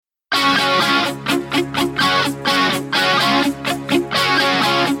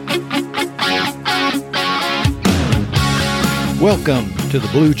Welcome to the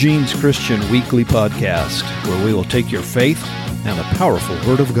Blue Jeans Christian Weekly Podcast, where we will take your faith and the powerful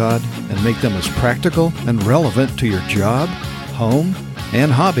Word of God and make them as practical and relevant to your job, home,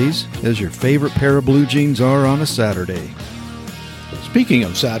 and hobbies as your favorite pair of blue jeans are on a Saturday. Speaking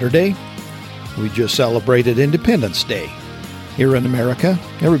of Saturday, we just celebrated Independence Day. Here in America,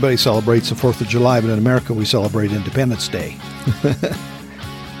 everybody celebrates the 4th of July, but in America we celebrate Independence Day.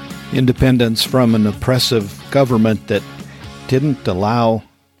 Independence from an oppressive government that didn't allow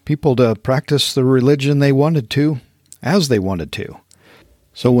people to practice the religion they wanted to, as they wanted to.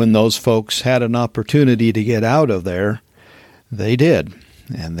 So when those folks had an opportunity to get out of there, they did.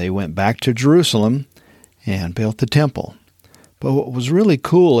 And they went back to Jerusalem and built the temple. But what was really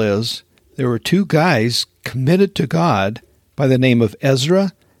cool is there were two guys committed to God by the name of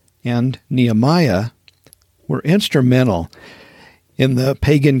Ezra and Nehemiah were instrumental in the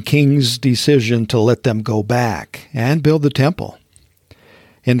pagan king's decision to let them go back and build the temple.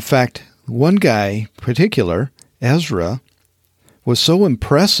 In fact, one guy in particular, Ezra, was so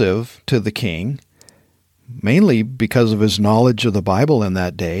impressive to the king, mainly because of his knowledge of the Bible in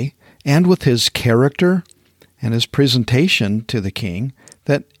that day, and with his character and his presentation to the king,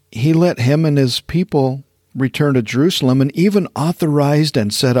 that he let him and his people return to Jerusalem and even authorized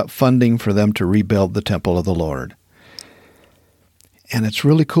and set up funding for them to rebuild the temple of the Lord. And it's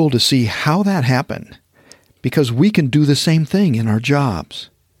really cool to see how that happened, because we can do the same thing in our jobs.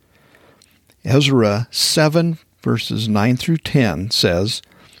 Ezra 7, verses 9 through 10 says,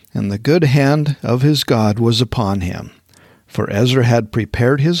 "And the good hand of his God was upon him, for Ezra had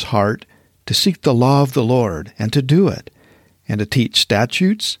prepared his heart to seek the law of the Lord and to do it, and to teach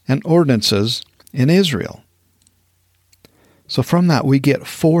statutes and ordinances in Israel." So from that we get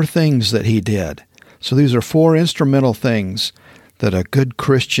four things that he did. So these are four instrumental things that a good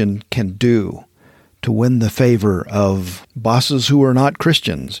Christian can do to win the favor of bosses who are not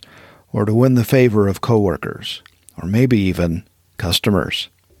Christians, or to win the favor of coworkers, or maybe even customers.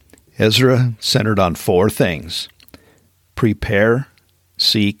 Ezra centered on four things: prepare,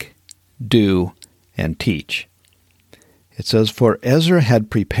 seek, do, and teach. It says, "For Ezra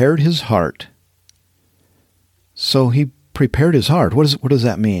had prepared his heart." So he prepared his heart. What does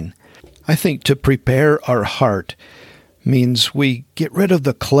that mean? I think to prepare our heart means we get rid of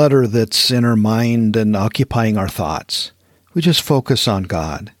the clutter that's in our mind and occupying our thoughts. We just focus on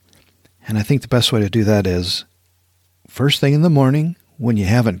God. And I think the best way to do that is first thing in the morning, when you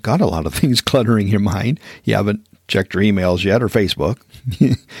haven't got a lot of things cluttering your mind, you haven't checked your emails yet or Facebook,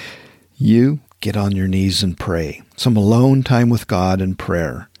 you get on your knees and pray. Some alone time with God and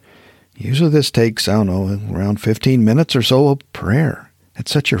prayer. Usually this takes, around 15 minutes or so of prayer. And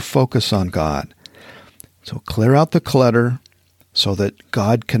set your focus on God. So clear out the clutter so that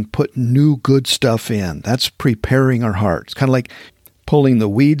God can put new good stuff in. That's preparing our hearts. Kind of like pulling the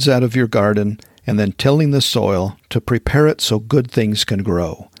weeds out of your garden and then tilling the soil to prepare it so good things can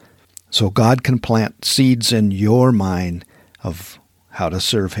grow. So God can plant seeds in your mind of how to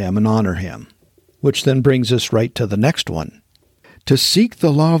serve Him and honor Him. Which then brings us right to the next one. To seek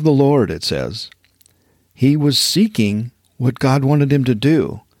the law of the Lord, it says. He was seeking what God wanted him to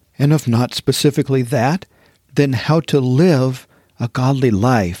do. And if not specifically that, then how to live a godly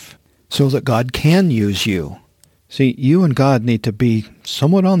life so that God can use you. See, you and God need to be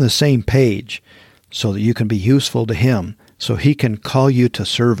somewhat on the same page so that you can be useful to Him, so He can call you to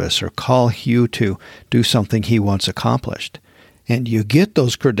service or call you to do something He wants accomplished. And you get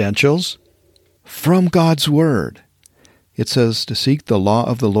those credentials from God's Word. It says to seek the law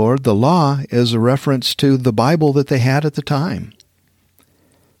of the Lord. The law is a reference to the Bible that they had at the time.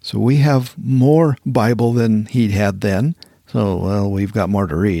 So we have more Bible than he had then. So, we've got more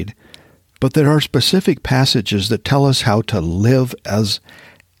to read. But there are specific passages that tell us how to live as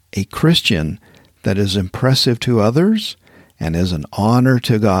a Christian that is impressive to others and is an honor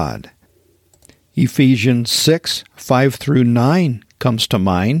to God. Ephesians 6, 5 through 9 comes to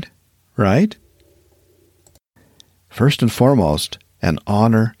mind, right? First and foremost, an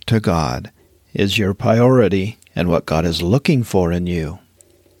honor to God is your priority and what God is looking for in you.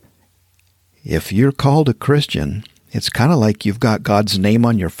 If you're called a Christian, it's kind of like you've got God's name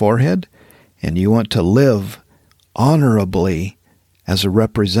on your forehead and you want to live honorably as a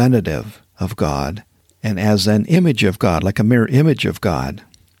representative of God and as an image of God, like a mirror image of God.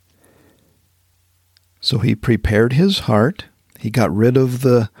 So he prepared his heart. He got rid of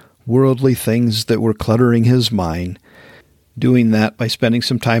the worldly things that were cluttering his mind, doing that by spending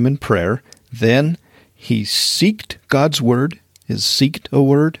some time in prayer. Then he seeked God's word. Is seeked a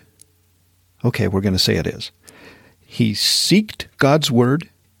word? Okay, we're going to say it is. He seeked God's word.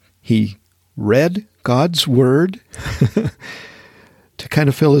 He read God's word. to kind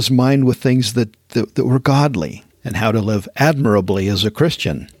of fill his mind with things that were godly and how to live admirably as a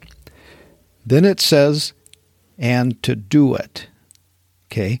Christian. Then it says, and to do it.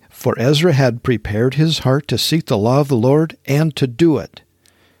 Okay, for Ezra had prepared his heart to seek the law of the Lord and to do it.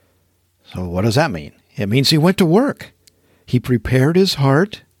 So what does that mean? It means he went to work. He prepared his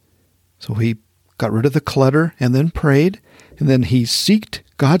heart, so he got rid of the clutter and then prayed, and then he seeked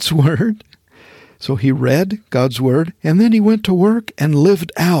God's word. So he read God's word, and then he went to work and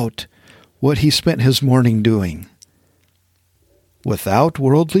lived out what he spent his morning doing. Without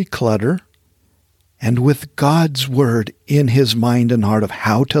worldly clutter, and with God's word in his mind and heart of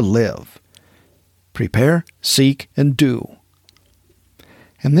how to live. Prepare, seek, and do.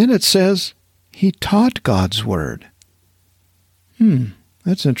 And then it says, he taught God's word.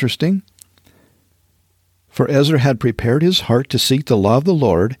 That's interesting. For Ezra had prepared his heart to seek the law of the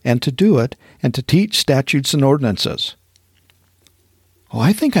Lord and to do it, and to teach statutes and ordinances. Oh,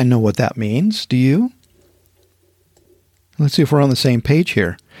 I think I know what that means. Do you? Let's see if we're on the same page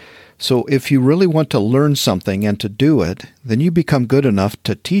here. So if you really want to learn something and to do it, then you become good enough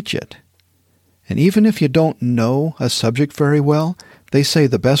to teach it. And even if you don't know a subject very well, they say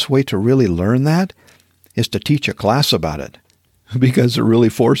the best way to really learn that is to teach a class about it, because it really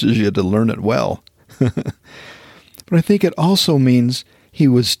forces you to learn it well. But I think it also means he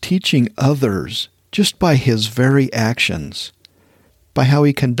was teaching others just by his very actions, by how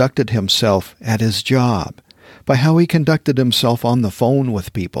he conducted himself at his job, by how he conducted himself on the phone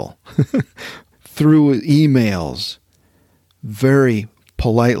with people, through emails, very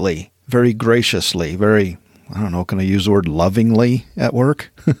politely, very graciously, very, can I use the word lovingly at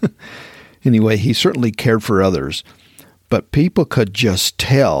work? Anyway, he certainly cared for others, but people could just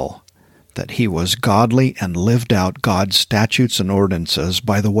tell that he was godly and lived out God's statutes and ordinances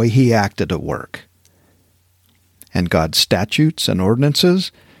by the way he acted at work. And God's statutes and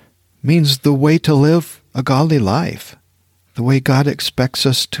ordinances means the way to live a godly life, the way God expects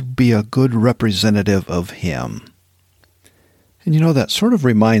us to be a good representative of him. And that sort of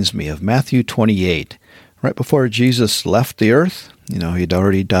reminds me of Matthew 28, right before Jesus left the earth. He'd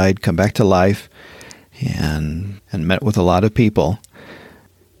already died, come back to life, and met with a lot of people.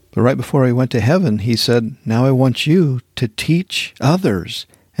 But right before he went to heaven, he said, now I want you to teach others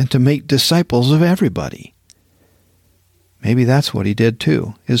and to make disciples of everybody. Maybe that's what he did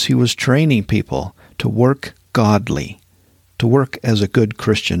too, is he was training people to work godly, to work as a good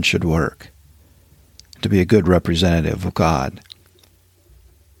Christian should work, to be a good representative of God,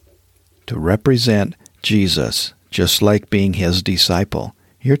 to represent Jesus, just like being his disciple.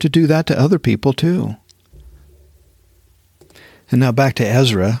 You're to do that to other people too. And now back to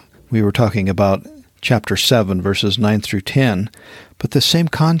Ezra. We were talking about chapter 7, verses 9 through 10, but the same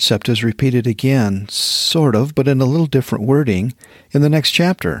concept is repeated again, sort of, but in a little different wording, in the next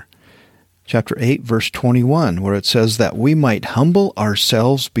chapter. Chapter 8, verse 21, where it says that we might humble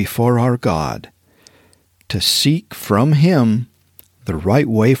ourselves before our God, to seek from him the right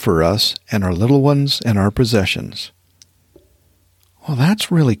way for us and our little ones and our possessions. Well,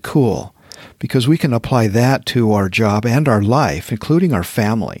 that's really cool, because we can apply that to our job and our life, including our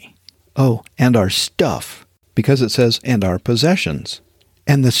family. Oh, and our stuff, because it says, and our possessions,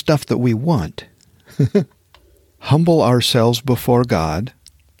 and the stuff that we want. Humble ourselves before God,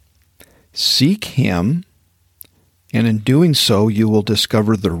 seek him, and in doing so, you will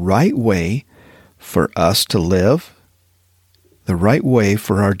discover the right way for us to live, the right way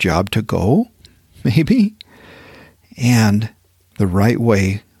for our job to go, maybe, and the right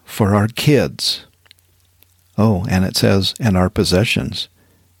way for our kids. Oh, and it says, and our possessions.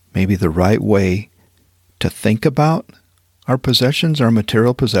 Maybe the right way to think about our possessions, our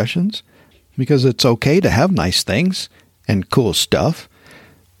material possessions, because it's okay to have nice things and cool stuff,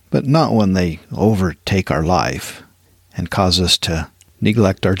 but not when they overtake our life and cause us to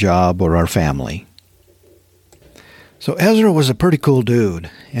neglect our job or our family. So Ezra was a pretty cool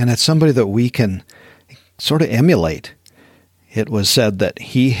dude, and it's somebody that we can sort of emulate. It was said that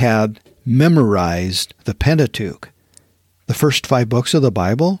he had memorized the Pentateuch, the first 5 books of the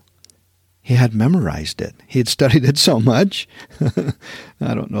Bible. He had memorized it. He had studied it so much.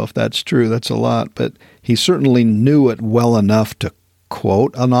 I don't know if that's true. That's a lot. But he certainly knew it well enough to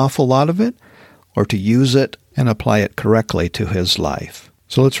quote an awful lot of it or to use it and apply it correctly to his life.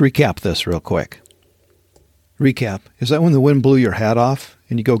 So let's recap this real quick. Recap. Is that when the wind blew your hat off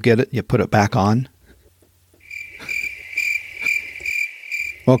and you go get it, you put it back on?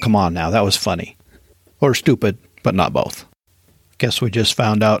 Well, come on now. That was funny. Or stupid, but not both. Guess we just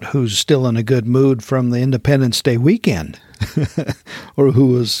found out who's still in a good mood from the Independence Day weekend. Or who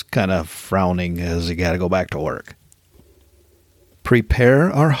was kind of frowning as he got to go back to work.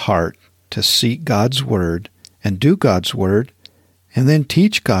 prepare our heart to seek God's Word and do God's Word, and then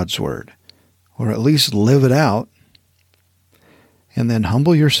teach God's Word, or at least live it out, and then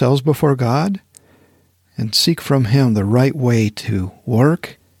humble yourselves before God and seek from Him the right way to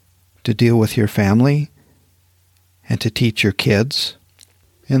work, to deal with your family, and to teach your kids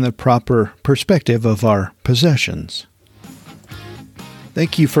in the proper perspective of our possessions.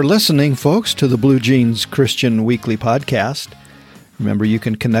 Thank you for listening, folks, to the Blue Jeans Christian Weekly Podcast. Remember, you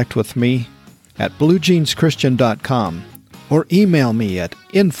can connect with me at bluejeanschristian.com or email me at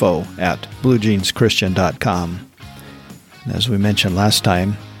info@bluejeanschristian.com. And as we mentioned last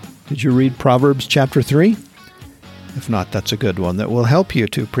time, did you read Proverbs chapter 3? If not, that's a good one that will help you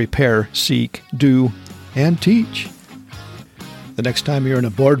to prepare, seek, do, and teach. The next time you're in a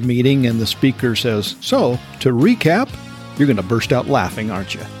board meeting and the speaker says, "So, to recap," you're going to burst out laughing,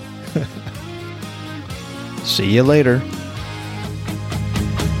 aren't you? See you later.